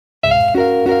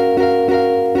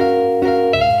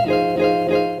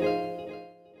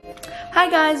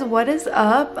guys, what is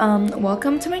up?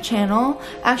 Welcome to my channel.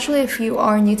 Actually, if you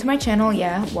are new to my channel,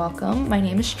 yeah, welcome. My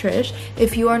name is Trish.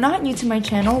 If you are not new to my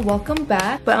channel, welcome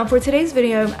back. But for today's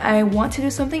video, I want to do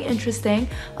something interesting.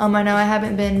 I know I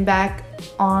haven't been back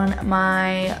on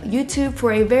my YouTube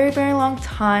for a very long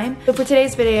time. So for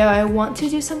today's video, I want to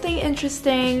do something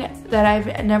interesting that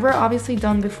I've never obviously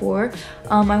done before.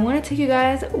 I want to take you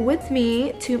guys with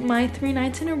me to my 3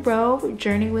 nights in a row,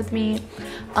 journey with me,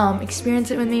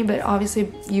 experience it with me, but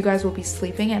obviously you guys will be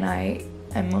sleeping and I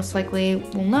most likely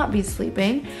will not be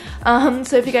sleeping.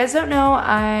 So if you guys don't know,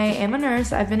 I am a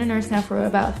nurse. I've been a nurse now for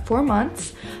about 4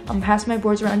 months. Passed my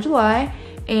boards around July.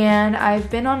 And I've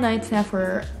been on nights now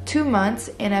for 2 months,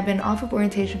 and I've been off of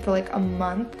orientation for like a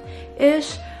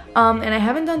month-ish, and I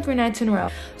haven't done 3 nights in a row.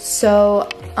 So,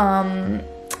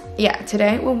 yeah,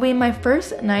 today will be my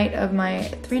first night of my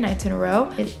 3 nights in a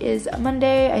row. It is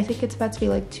Monday. I think it's about to be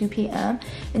like 2 p.m.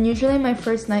 And usually my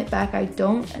first night back, I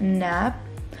don't nap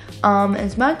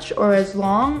as much or as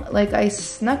long. Like I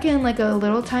snuck in like a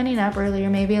little tiny nap earlier,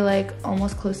 maybe like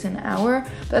almost close to an hour.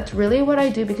 That's really what I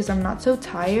do because I'm not so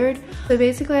tired. So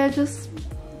basically I just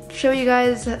show you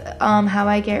guys how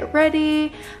I get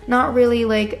ready. Not really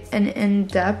like an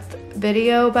in-depth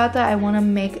video about that. I want to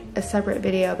make a separate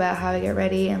video about how I get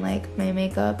ready and like my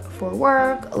makeup for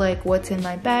work, like what's in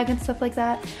my bag and stuff like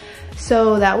that.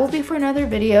 So that will be for another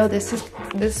video.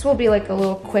 This will be like a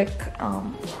little quick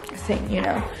thing, you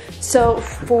know. So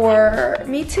for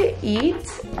me to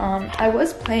eat, I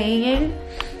was playing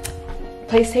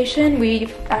PlayStation.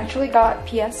 We actually got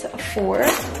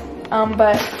PS4,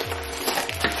 but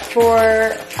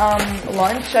for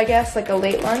lunch, I guess, like a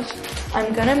late lunch,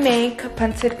 I'm gonna make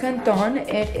pancit canton.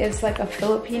 It is like a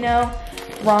Filipino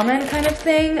ramen kind of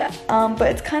thing, but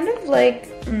it's kind of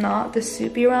like not the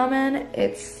soupy ramen.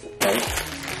 It's like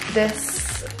this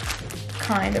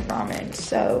kind of ramen.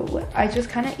 So I just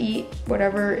kind of eat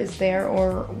whatever is there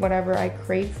or whatever I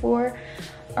crave for.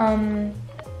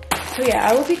 So yeah,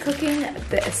 I will be cooking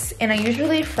this, and I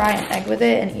usually fry an egg with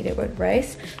it and eat it with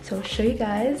rice. So I'll show you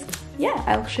guys. Yeah,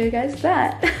 I'll show you guys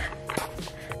that.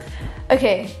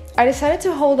 Okay, I decided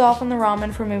to hold off on the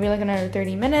ramen for maybe like another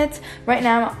 30 minutes. Right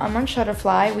now, I'm on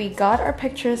Shutterfly. We got our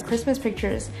pictures, Christmas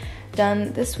pictures,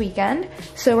 done this weekend.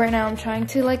 So right now, I'm trying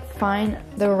to like find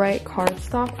the right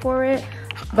cardstock for it.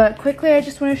 But quickly, I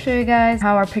just want to show you guys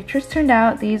how our pictures turned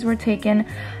out. These were taken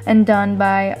and done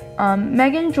by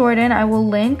Megan Jordan. I will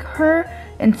link her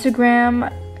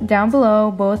Instagram down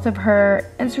below, both of her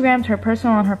Instagrams, her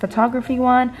personal and her photography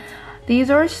one.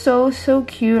 These are so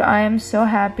cute. I am so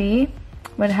happy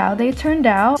with how they turned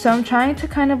out. So I'm trying to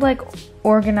kind of like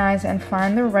organize and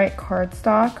find the right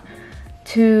cardstock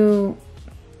to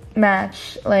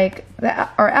match like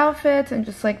our outfits and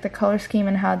just like the color scheme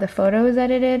and how the photo is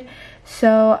edited.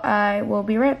 So I will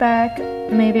be right back.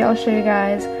 Maybe I'll show you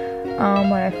guys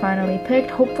what I finally picked.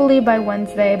 Hopefully by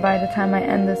Wednesday, by the time I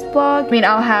end this vlog, I mean,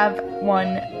 I'll have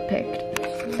one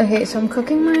picked. Okay, so I'm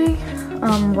cooking my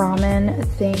ramen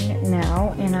thing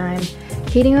now, and I'm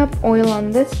heating up oil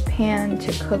on this pan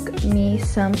to cook me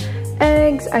some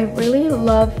eggs. I really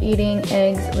love eating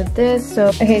eggs with this. So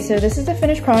okay, so this is the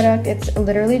finished product. It's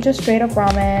literally just straight up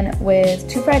ramen with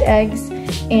 2 fried eggs,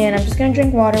 and I'm just gonna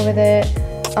drink water with it.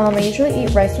 I usually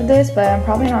eat rice with this, but I'm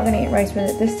probably not gonna eat rice with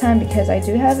it this time because I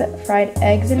do have fried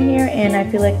eggs in here, and I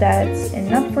feel like that's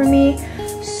enough for me.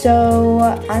 So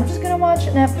I'm just gonna watch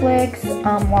Netflix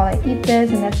while I eat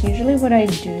this, and that's usually what I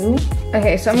do.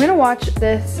 Okay, so I'm gonna watch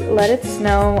this Let It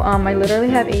Snow. I literally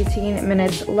have 18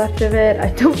 minutes left of it. I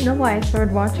don't know why I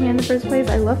started watching it in the first place.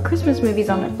 I love Christmas movies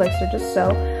on Netflix. They're just so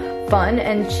fun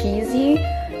and cheesy.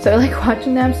 So I like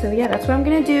watching them. So yeah, that's what I'm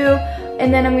gonna do.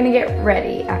 And then I'm gonna get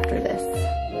ready after this.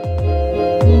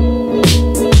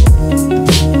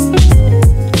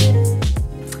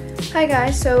 Hi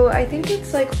guys, so I think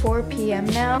it's like 4 p.m.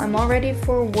 now. I'm all ready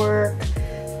for work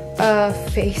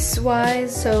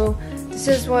face-wise, so this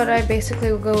is what I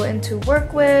basically will go into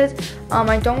work with.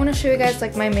 I don't want to show you guys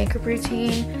like my makeup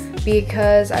routine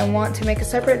because I want to make a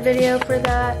separate video for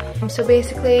that. So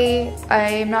basically,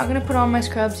 I'm not going to put on my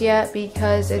scrubs yet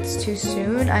because it's too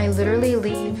soon. I literally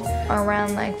leave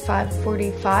around like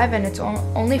 5:45 and it's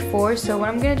only 4. So what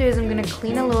I'm going to do is I'm going to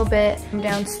clean a little bit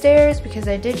downstairs because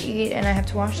I did eat and I have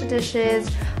to wash the dishes.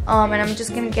 And I'm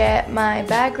just going to get my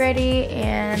bag ready,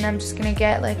 and I'm just going to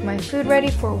get like my food ready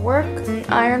for work,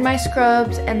 iron my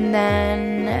scrubs, and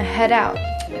then head out.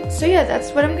 So yeah,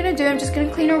 that's what I'm gonna do. I'm just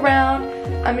gonna clean around.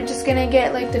 I'm just gonna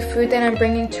get like the food that I'm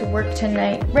bringing to work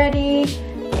tonight ready,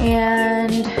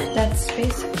 and that's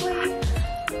basically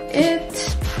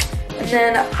it. I'm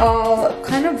then I'll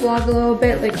kind of vlog a little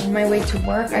bit like on my way to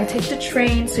work. I take the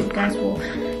train, so you guys will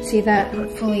see that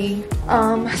hopefully.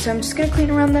 So I'm just gonna clean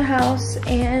around the house,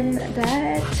 and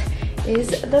that is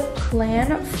the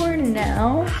plan for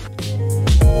now.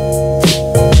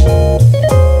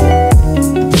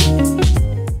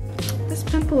 This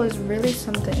pimple is really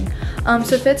something.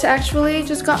 So Fitz actually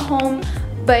just got home,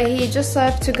 but he just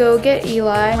left to go get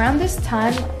Eli. Around this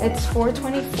time, it's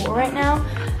 4:24 right now.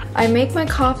 I make my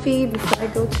coffee before I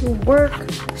go to work,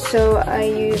 so I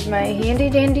use my handy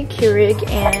dandy Keurig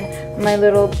and my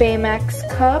little Baymax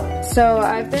cup. So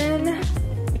I've been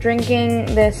drinking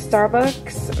this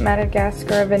Starbucks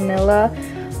Madagascar vanilla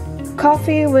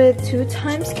coffee with 2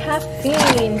 times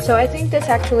caffeine. So I think this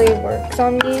actually works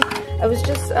on me. I was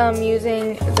just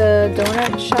using the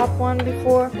donut shop one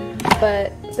before,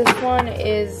 but this one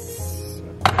is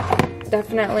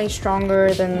definitely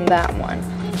stronger than that one.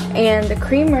 And the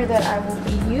creamer that I will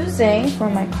be using for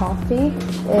my coffee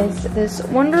is this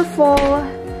wonderful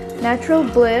Natural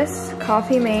Bliss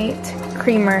Coffee Mate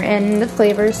creamer in the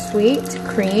flavor Sweet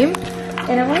Cream.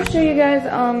 And I want to show you guys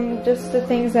just the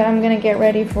things that I'm gonna get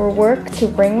ready for work to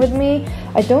bring with me.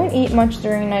 I don't eat much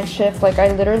during night shift. Like,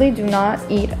 I literally do not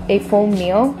eat a full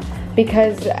meal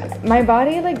because my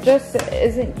body like just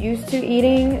isn't used to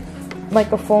eating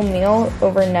like a full meal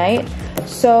overnight.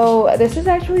 So this is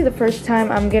actually the first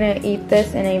time I'm gonna eat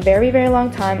this in a very, very long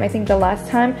time. I think the last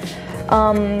time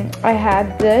I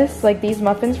had this, like these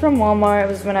muffins from Walmart, it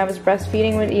was when I was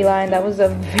breastfeeding with Eli, and that was a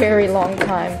very long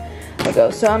time ago.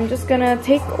 So I'm just gonna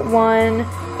take one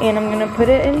and I'm gonna put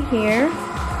it in here.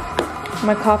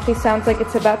 My coffee sounds like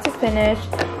it's about to finish,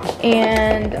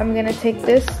 and I'm gonna take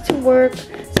this to work.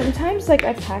 Sometimes like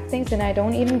I pack things and I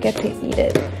don't even get to eat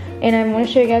it. And I'm going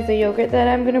to show you guys the yogurt that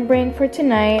I'm going to bring for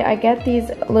tonight. I get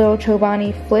these little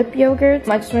Chobani Flip yogurts.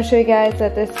 I just want to show you guys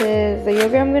that this is the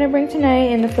yogurt I'm going to bring tonight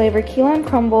in the flavor Key Lime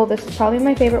Crumble. This is probably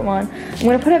my favorite one. I'm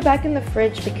going to put it back in the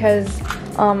fridge because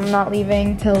I'm not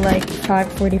leaving till like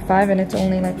 5:45 and it's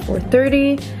only like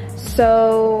 4:30.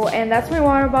 So, and that's my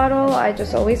water bottle. I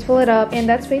just always fill it up, and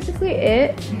that's basically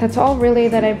it. That's all really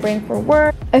that I bring for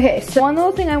work. Okay, so one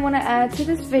little thing I want to add to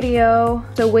this video.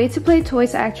 So Way to Play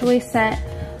Toys actually sent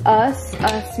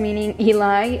us meaning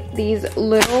Eli, these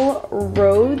little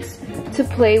roads to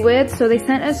play with. So they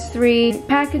sent us 3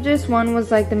 packages. One was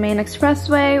like the main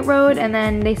expressway road, and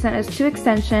then they sent us 2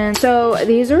 extensions. So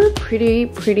these are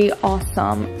pretty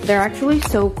awesome. They're actually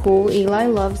so cool. Eli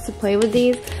loves to play with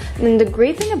these, and the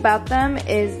great thing about them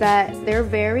is that they're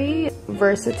very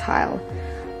versatile,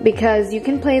 because you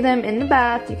can play them in the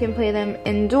bath, you can play them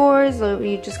indoors, so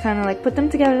you just kind of like put them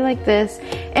together like this,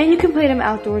 and you can play them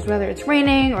outdoors whether it's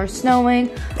raining or snowing.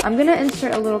 I'm gonna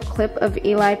insert a little clip of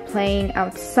Eli playing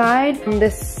outside.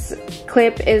 This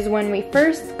clip is when we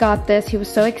first got this. He was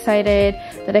so excited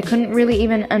that I couldn't really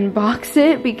even unbox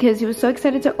it because he was so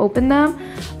excited to open them.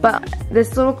 But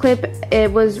this little clip,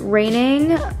 it was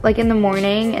raining like in the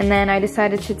morning, and then I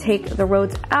decided to take the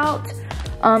roads out.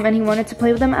 And he wanted to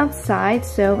play with them outside,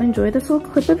 so enjoy this little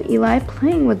clip of Eli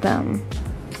playing with them.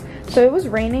 So it was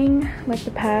raining like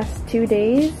the past 2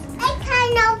 days. I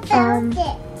cannot build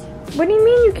it. What do you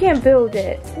mean you can't build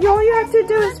it? All you have to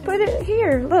do is put it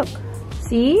here. Look.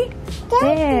 See?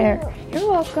 There. You're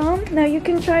welcome. Now you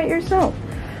can try it yourself.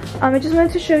 I just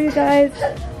wanted to show you guys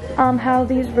how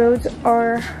these roads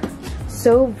are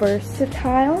so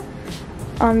versatile.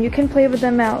 You can play with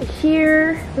them out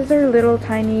here. Those are little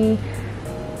tiny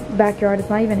backyard. It's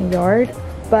not even a yard,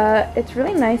 but it's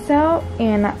really nice out,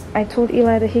 and I told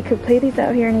Eli that he could play these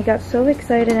out here, and he got so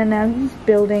excited, and now he's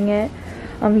building it.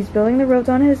 He's building the roads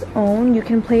on his own. You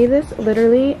can play this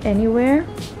literally anywhere,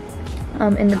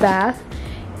 in the bath,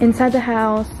 inside the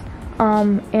house,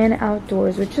 and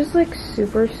outdoors, which is like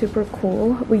super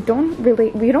cool. We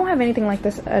don't have anything like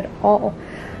this at all.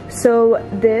 So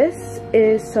this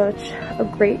is such a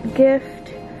great gift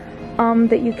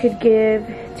that you could give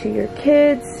to your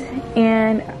kids,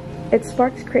 and it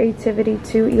sparks creativity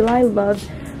too. Eli loves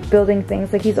building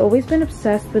things. Like, he's always been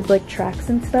obsessed with like tracks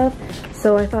and stuff,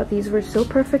 so I thought these were so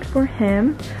perfect for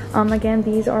him. Again,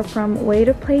 these are from Way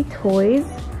to Play Toys.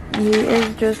 He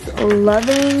is just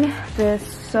loving this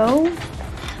so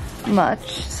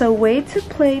much. So Way to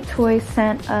Play Toys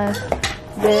sent us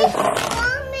this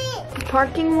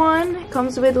parking one. It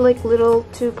comes with like little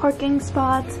 2 parking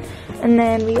spots. And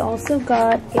then we also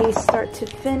got a start to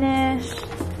finish.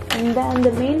 And then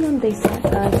the main one they sent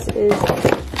us is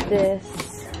this,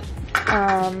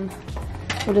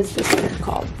 what is this thing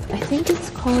called? I think it's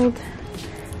called,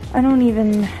 I don't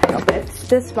even know, but it's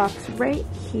this box right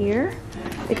here.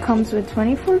 It comes with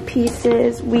 24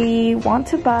 pieces. We want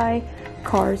to buy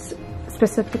cars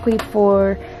specifically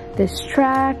for this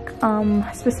track,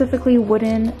 specifically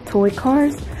wooden toy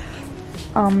cars.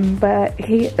 But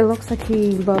it looks like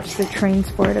he loves the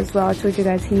trains for it as well. I told you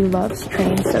guys he loves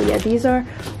trains. So yeah, these are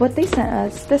what they sent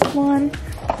us. This one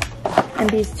and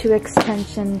these 2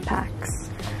 extension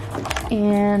packs.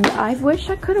 And I wish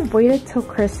I could have waited till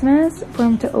Christmas for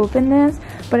him to open this,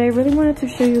 but I really wanted to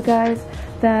show you guys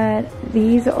that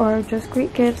these are just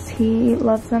great gifts. He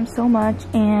loves them so much,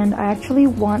 and I actually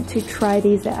want to try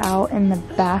these out in the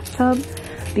bathtub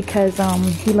because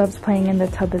he loves playing in the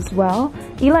tub as well.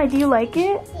 Eli, do you like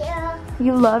it? Yeah.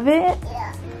 You love it?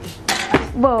 Yeah.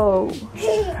 Whoa.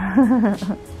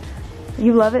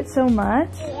 You love it so much?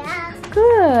 Yeah.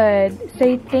 Good.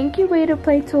 Say thank you, Way to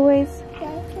Play Toys.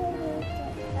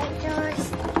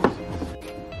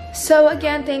 So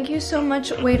again, thank you so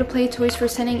much, Way to Play Toys, for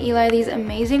sending Eli these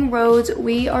amazing roads.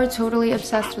 We are totally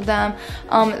obsessed with them.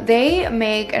 They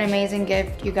make an amazing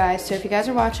gift, you guys. So if you guys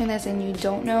are watching this and you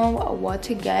don't know what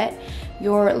to get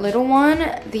your little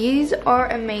one, these are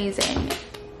amazing.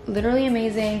 Literally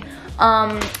amazing.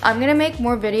 I'm gonna make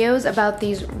more videos about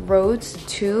these roads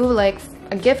too, like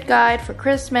a gift guide for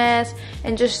Christmas,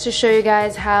 and just to show you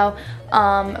guys how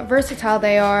versatile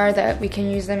they are, that we can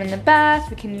use them in the bath,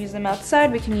 we can use them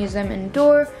outside, we can use them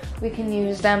indoor, we can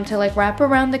use them to like wrap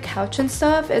around the couch and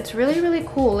stuff. It's really, really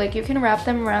cool. Like you can wrap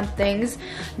them around things,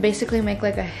 basically make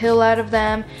like a hill out of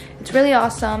them. It's really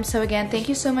awesome. So again, thank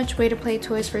you so much, Way to Play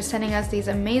Toys, for sending us these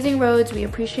amazing roads. We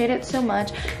appreciate it so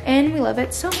much, and we love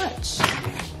it so much.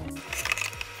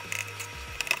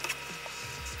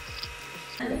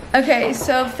 Okay,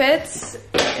 so Fitz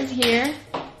is here,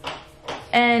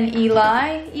 and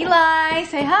Eli,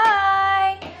 say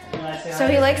hi. So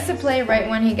he likes to play right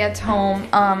when he gets home.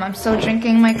 I'm still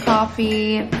drinking my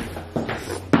coffee.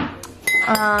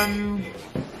 I'm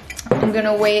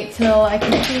gonna wait till I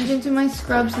can change into my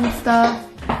scrubs and stuff.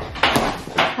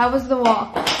 How was the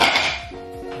walk?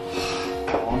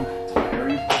 Long,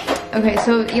 tiring. Okay,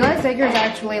 so Eli's daycare is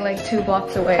actually like 2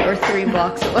 blocks away, or 3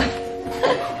 blocks away.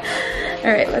 All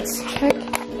right, let's check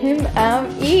him out.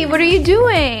 E, what are you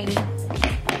doing?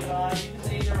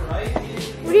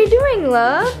 What are you doing,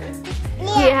 love?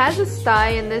 Yeah. He has a sty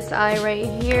in this eye right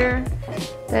here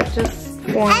that just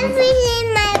formed. I'm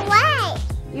reading my way.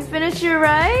 You finished your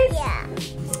ride? Yeah.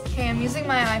 Okay, I'm using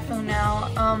my iPhone now.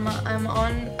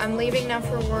 I'm leaving now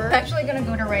for work. I'm actually gonna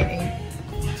go to Rite Aid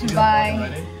to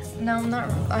buy. No, I'm not.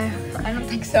 I don't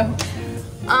think so.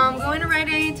 I'm going to Rite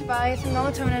Aid to buy some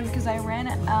melatonin because I ran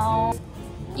out.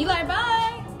 Eli,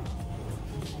 bye!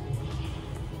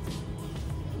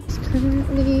 It's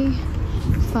currently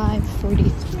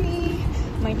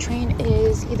 5:43. My train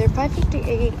is either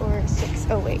 5:58 or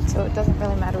 6:08, so it doesn't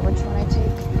really matter which one I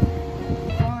take.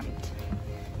 I want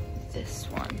this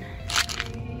one.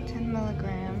 10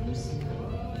 milligrams.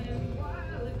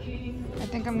 I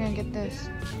think I'm gonna get this.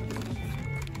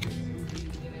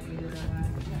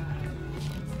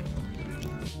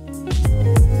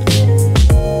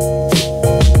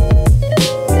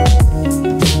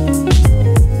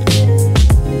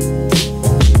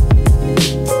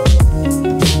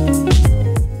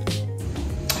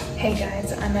 Hey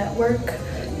guys, I'm at work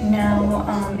now.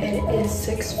 It is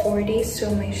 6:40, so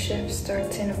my shift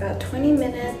starts in about 20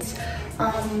 minutes.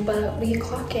 But we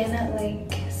clock in at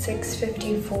like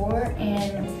 6:54,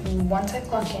 and once I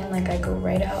clock in, like I go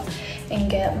right out and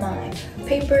get my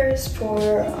papers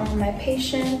for my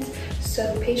patient.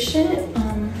 So patient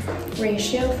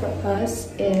ratio for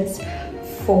us is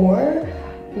 4.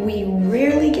 We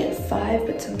rarely get 5,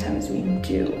 but sometimes we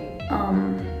do.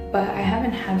 But I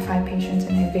haven't had 5 patients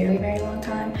in a very, very long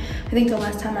time. I think the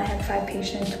last time I had 5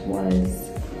 patients was,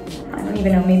 I don't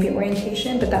even know, maybe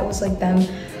orientation, but that was like them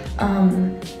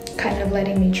kind of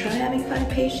letting me try having 5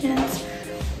 patients.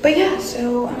 But yeah,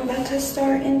 so I'm about to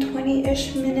start in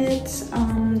 20-ish minutes.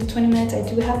 The 20 minutes I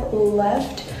do have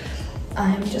left,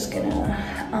 I'm just gonna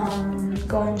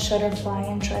go on Shutterfly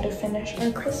and try to finish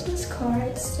our Christmas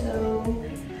cards. So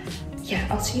yeah,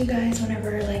 I'll see you guys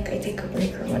whenever like I take a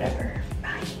break or whatever. Bye.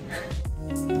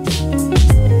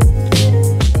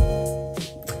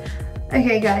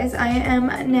 Okay guys, I am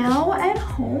now at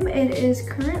home. It is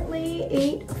currently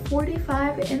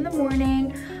 8:45 in the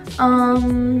morning.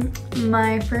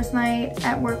 My first night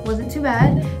at work wasn't too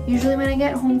bad. Usually when I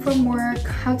get home from work,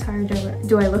 how tired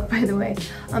do I look, by the way?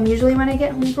 Usually when I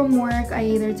get home from work, I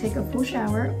either take a full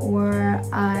shower or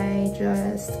I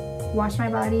just wash my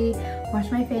body,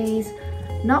 wash my face,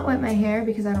 not wet my hair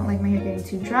because I don't like my hair getting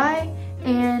too dry,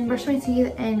 and brush my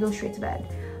teeth and go straight to bed.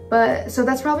 But so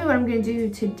that's probably what I'm gonna do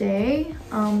today,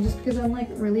 just because I'm like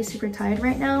really super tired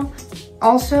right now.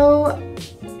 Also,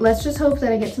 let's just hope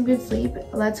that I get some good sleep.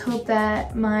 Let's hope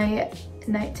that my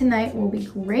night tonight will be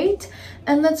great,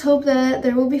 and let's hope that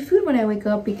there will be food when I wake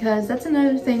up, because that's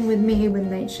another thing with me with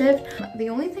night shift. The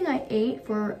only thing I ate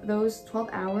for those 12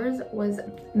 hours was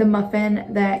the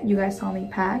muffin that you guys saw me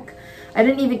pack. I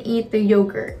didn't even eat the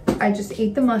yogurt. I just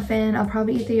ate the muffin. I'll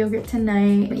probably eat the yogurt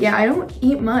tonight. But yeah, I don't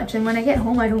eat much, and when I get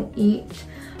home I don't eat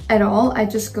at all. I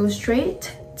just go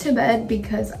straight to bed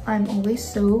because I'm always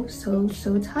so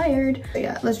tired. But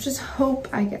yeah, let's just hope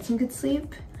I get some good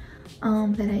sleep,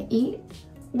 that I eat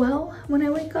well when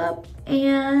I wake up,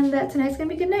 and that tonight's gonna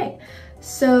be a good night.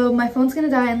 So my phone's gonna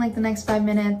die in like the next 5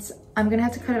 minutes. I'm gonna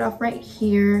have to cut it off right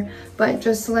here, but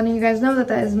just letting you guys know that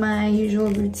that is my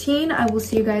usual routine. I will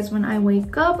see you guys when I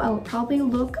wake up. I will probably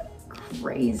look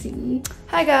crazy.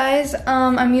 Hi guys,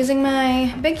 I'm using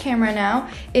my big camera now.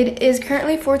 It is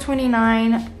currently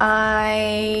 4:29.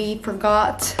 I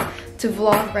forgot to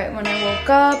vlog right when I woke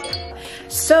up.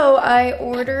 So I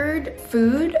ordered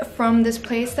food from this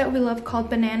place that we love called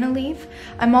Banana Leaf.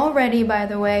 I'm all ready, by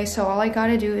the way, so all I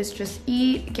gotta do is just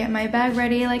eat, get my bag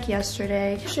ready like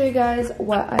yesterday. I'll show you guys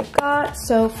what I got.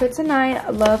 So for tonight,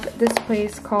 I love this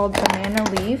place called Banana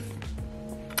Leaf.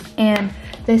 And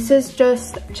this is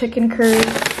just chicken curry.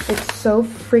 It's so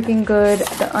freaking good.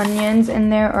 The onions in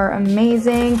there are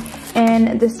amazing.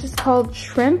 And this is called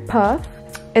shrimp puff.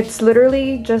 It's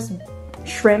literally just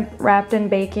shrimp wrapped in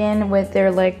bacon with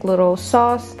their like little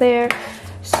sauce there.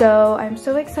 So I'm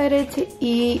so excited to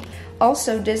eat.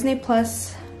 Also, Disney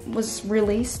Plus was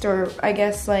released, or I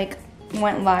guess like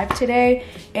went live today,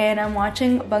 and I'm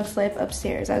watching Bugs Life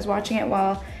upstairs. I was watching it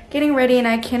while getting ready, and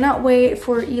I cannot wait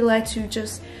for Eli to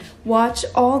just watch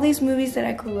all these movies that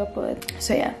I grew up with.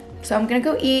 So yeah, so I'm gonna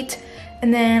go eat,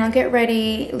 and then I'll get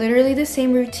ready. Literally the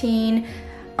same routine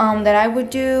that I would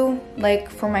do like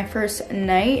for my first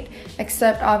night,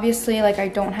 except obviously like I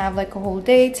don't have like a whole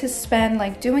day to spend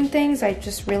like doing things. I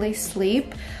just really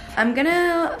sleep. I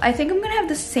think I'm gonna have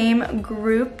the same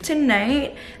group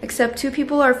tonight, except 2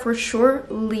 people are for sure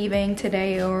leaving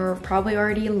today or probably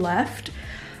already left.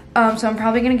 So I'm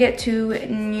probably gonna get 2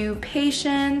 new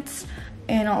patients,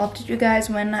 and I'll update you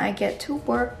guys when I get to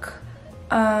work.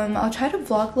 I'll try to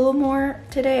vlog a little more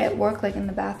today at work, like in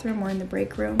the bathroom or in the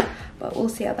break room, but we'll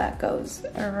see how that goes.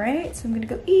 All right, so I'm gonna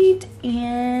go eat,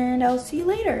 and I'll see you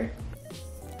later.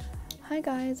 Hi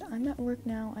guys, I'm at work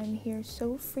now. I'm here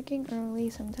so freaking early.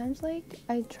 Sometimes like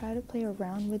I try to play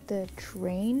around with the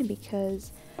train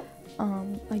because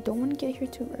I don't want to get here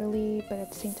too early, but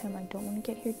at the same time I don't want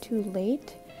to get here too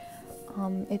late.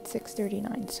 It's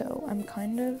 6:39, so I'm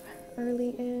kind of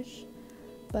early-ish,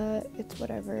 but it's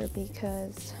whatever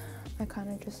because I kind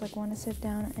of just like want to sit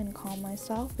down and calm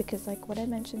myself, because like what I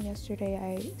mentioned yesterday,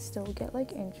 I still get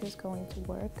like anxious going to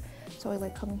work, so I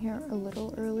like coming here a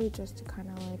little early just to kind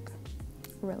of like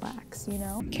relax, you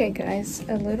know? Okay guys,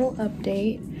 a little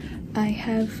update. I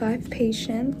have 5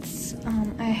 patients.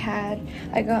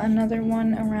 I got another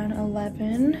one around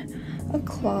 11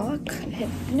 o'clock at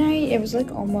night. It was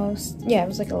like almost, yeah, it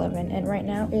was like 11, and right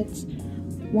now it's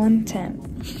 1:10.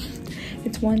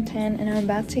 It's 1:10, and I'm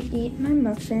about to eat my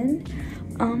muffin.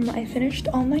 I finished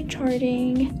all my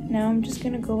charting. Now I'm just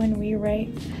gonna go and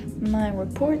rewrite my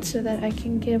report so that I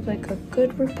can give like a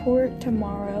good report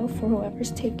tomorrow for whoever's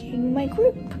taking my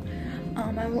group.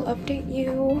 I will update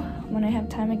you when I have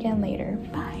time again later.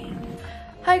 Bye.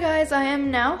 Hi guys, I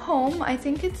am now home. I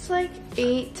think it's like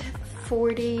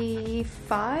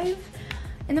 8:45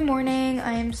 in the morning.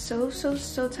 I am so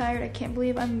tired. I can't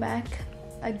believe I'm back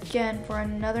again for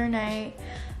another night.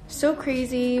 So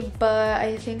crazy, but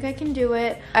I think I can do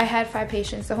it. I had 5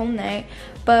 patients the whole night,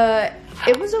 but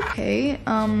it was okay.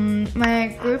 My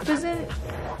group isn't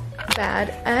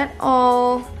bad at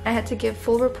all. I had to give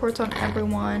full reports on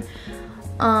everyone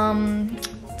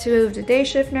to the day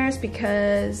shift nurse,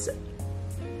 because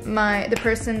the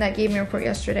person that gave me a report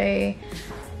yesterday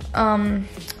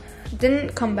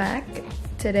didn't come back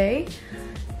today.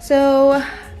 So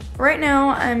right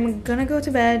now I'm gonna go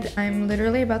to bed. I'm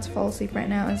literally about to fall asleep right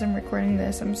now as I'm recording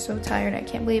this. I'm so tired. I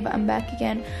can't believe I'm back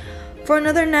again for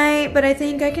another night, but I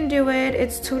think I can do it.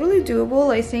 It's totally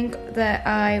doable. I think that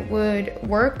I would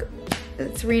work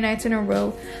 3 nights in a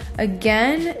row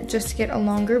again just to get a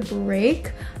longer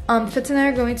break. Fitz and I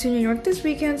are going to New York this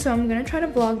weekend, so I'm gonna try to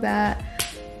vlog that.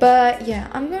 But yeah,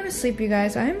 I'm going to sleep, you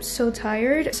guys. I am so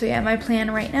tired. So yeah, my plan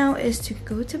right now is to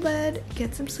go to bed,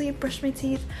 get some sleep, brush my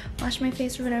teeth, wash my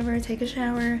face or whatever, take a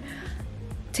shower,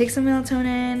 take some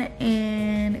melatonin,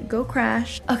 and go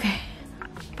crash. Okay,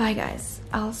 bye guys.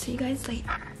 I'll see you guys later.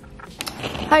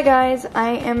 Hi guys, I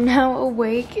am now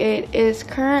awake. It is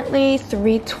currently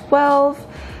 3:12.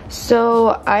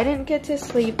 So I didn't get to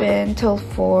sleep in till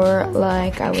 4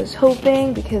 like I was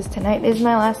hoping, because tonight is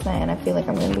my last night and I feel like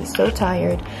I'm gonna be so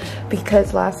tired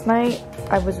because last night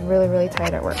I was really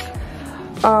tired at work.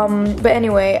 But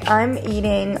anyway, I'm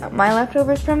eating my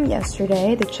leftovers from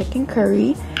yesterday, the chicken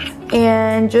curry,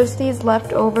 and just these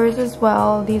leftovers as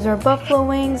well. These are buffalo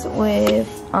wings with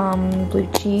blue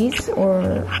cheese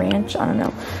or ranch, I don't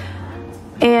know.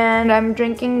 And I'm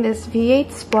drinking this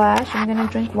V8 Splash. I'm gonna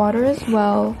drink water as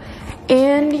well.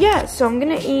 And yeah, so I'm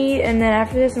gonna eat, and then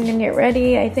after this I'm gonna get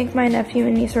ready. I think my nephew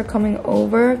and niece are coming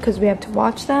over because we have to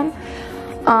watch them.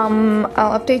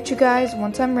 I'll update you guys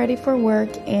once I'm ready for work,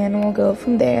 and we'll go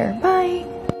from there. Bye!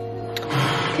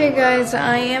 Okay guys,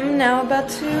 I am now about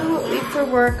to leave for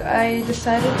work. I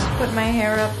decided to put my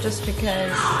hair up just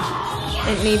because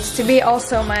it needs to be.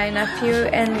 Also, my nephew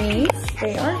and niece,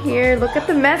 they are here. Look at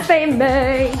the mess they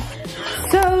made.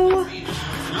 So,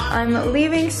 I'm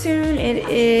leaving soon. It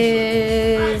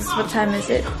is, what time is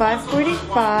it?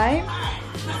 5:45.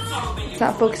 It's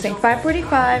not focusing.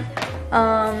 5:45.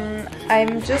 I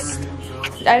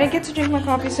didn't get to drink my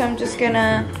coffee, so I'm just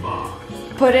gonna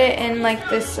put it in like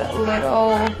this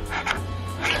little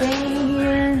thing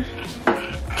here.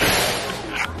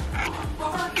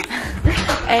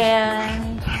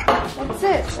 And that's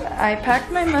it. I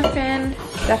packed my muffin.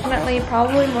 Definitely,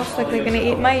 probably, most likely gonna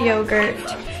eat my yogurt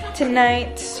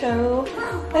tonight. So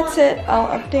that's it.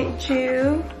 I'll update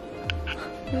you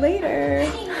later.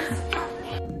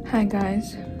 Hi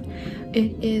guys.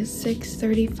 It is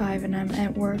 6:35 and I'm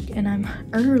at work and I'm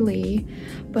early,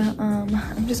 but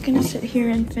I'm just gonna sit here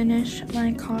and finish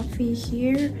my coffee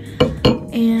here,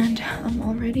 and I'm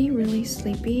already really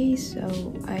sleepy,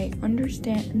 so I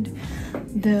understand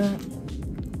the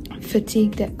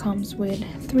fatigue that comes with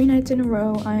 3 nights in a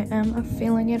row. I am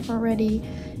feeling it already,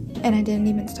 and I didn't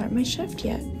even start my shift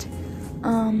yet.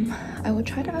 I will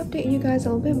try to update you guys a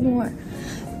little bit more.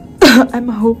 I'm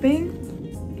hoping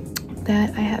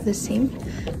that I have the same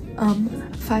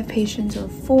 5 patients or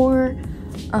 4.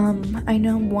 I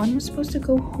know one was supposed to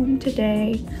go home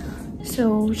today,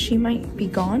 so she might be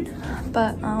gone,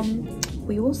 but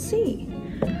we will see.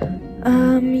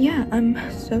 Yeah, I'm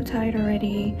so tired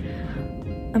already.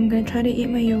 I'm gonna try to eat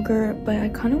my yogurt, but I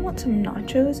kind of want some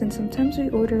nachos, and sometimes we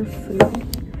order food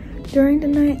during the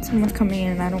night. Someone's coming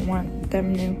in and I don't want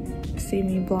them to see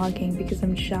me vlogging because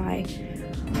I'm shy,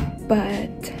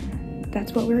 but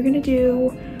that's what we're gonna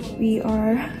do. We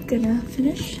are gonna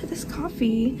finish this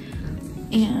coffee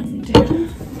and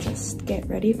just get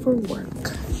ready for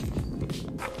work.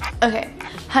 Okay,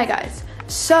 hi guys.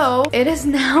 So it is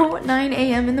now 9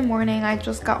 a.m. in the morning. I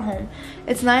just got home.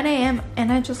 It's 9 a.m. and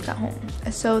I just got home.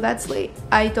 So that's late.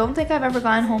 I don't think I've ever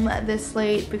gotten home this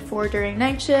late before during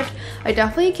night shift. I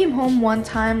definitely came home one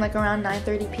time like around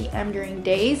 9:30 p.m. during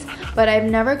days, but I've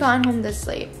never gotten home this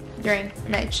late during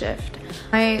night shift.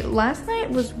 My last night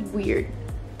was weird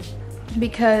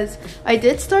because I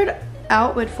did start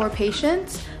out with 4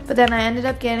 patients, but then I ended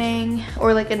up getting,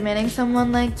 or like admitting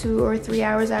someone like 2 or 3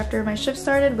 hours after my shift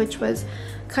started, which was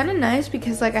kind of nice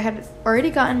because like I had already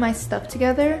gotten my stuff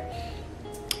together,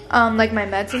 like my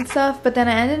meds and stuff, but then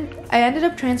I ended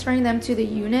up transferring them to the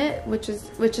unit, which is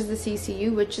the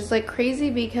CCU, which is like crazy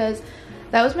because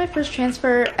that was my first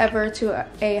transfer ever to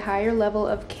a higher level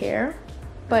of care.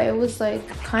 But it was like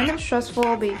kind of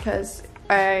stressful because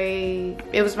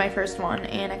it was my first one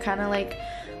and I kind of like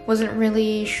wasn't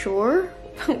really sure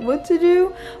what to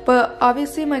do. But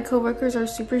obviously my coworkers are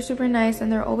super nice and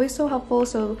they're always so helpful,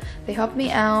 so they helped me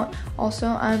out. Also,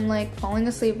 I'm like falling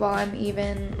asleep while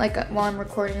I'm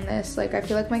recording this. Like I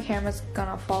feel like my camera's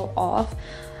gonna fall off.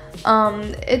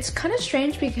 It's kind of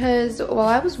strange because while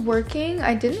I was working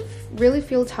I didn't really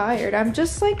feel tired. I'm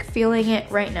just like feeling it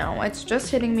right now. It's just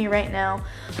hitting me right now.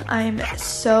 I'm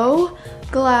so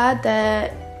glad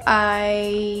that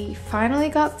I finally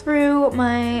got through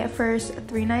my first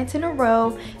 3 nights in a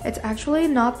row. It's actually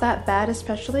not that bad,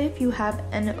 especially if you have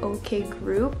an okay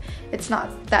group. It's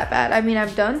not that bad. I mean,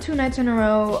 I've done 2 nights in a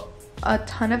row a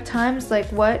ton of times. Like,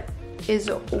 what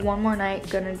is one more night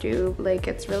gonna do? Like,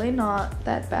 it's really not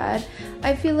that bad,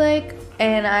 I feel like,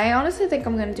 and I honestly think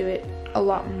I'm gonna do it a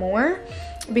lot more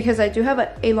because I do have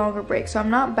a longer break, so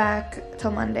I'm not back till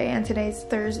Monday and today's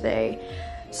Thursday.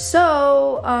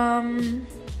 So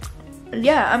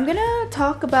yeah, I'm gonna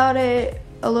talk about it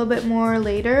a little bit more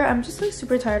later. I'm just like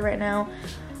super tired right now.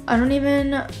 I don't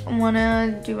even want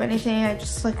to do anything. I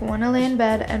just like want to lay in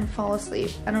bed and fall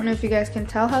asleep. I don't know if you guys can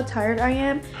tell how tired I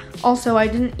am. Also, I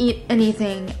didn't eat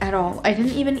anything at all. I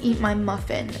didn't even eat my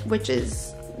muffin, which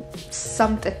is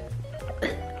something.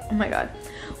 Oh my god.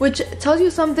 Which tells you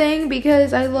something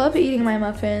because I love eating my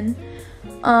muffin.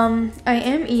 I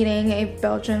am eating a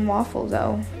Belgian waffle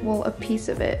though. Well, a piece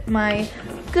of it. My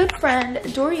good friend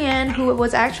Dorian, who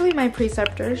was actually my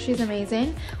preceptor, she's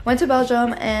amazing, went to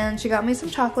Belgium and she got me some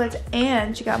chocolates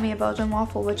and she got me a Belgian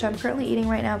waffle, which I'm currently eating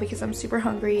right now because I'm super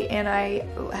hungry and I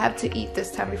have to eat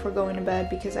this time before going to bed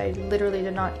because I literally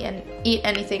did not eat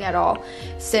anything at all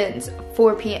since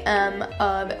 4 p.m.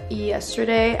 of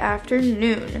yesterday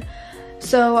afternoon.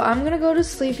 So I'm gonna go to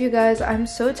sleep, you guys. I'm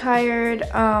so tired.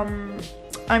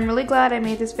 I'm really glad I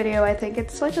made this video. I think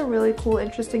it's like a really cool,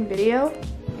 interesting video.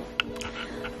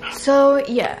 So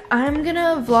yeah, I'm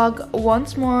gonna vlog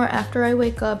once more after I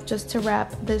wake up just to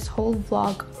wrap this whole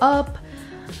vlog up.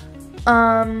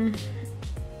 I'm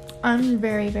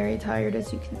very, very tired,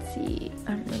 as you can see.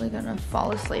 I'm really gonna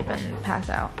fall asleep and pass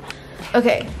out.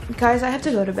 Okay, guys, I have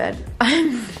to go to bed.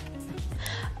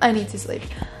 I need to sleep.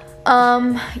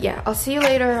 Yeah, I'll see you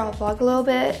later. I'll vlog a little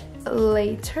bit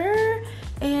later.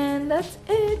 And that's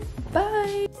it.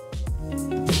 Bye.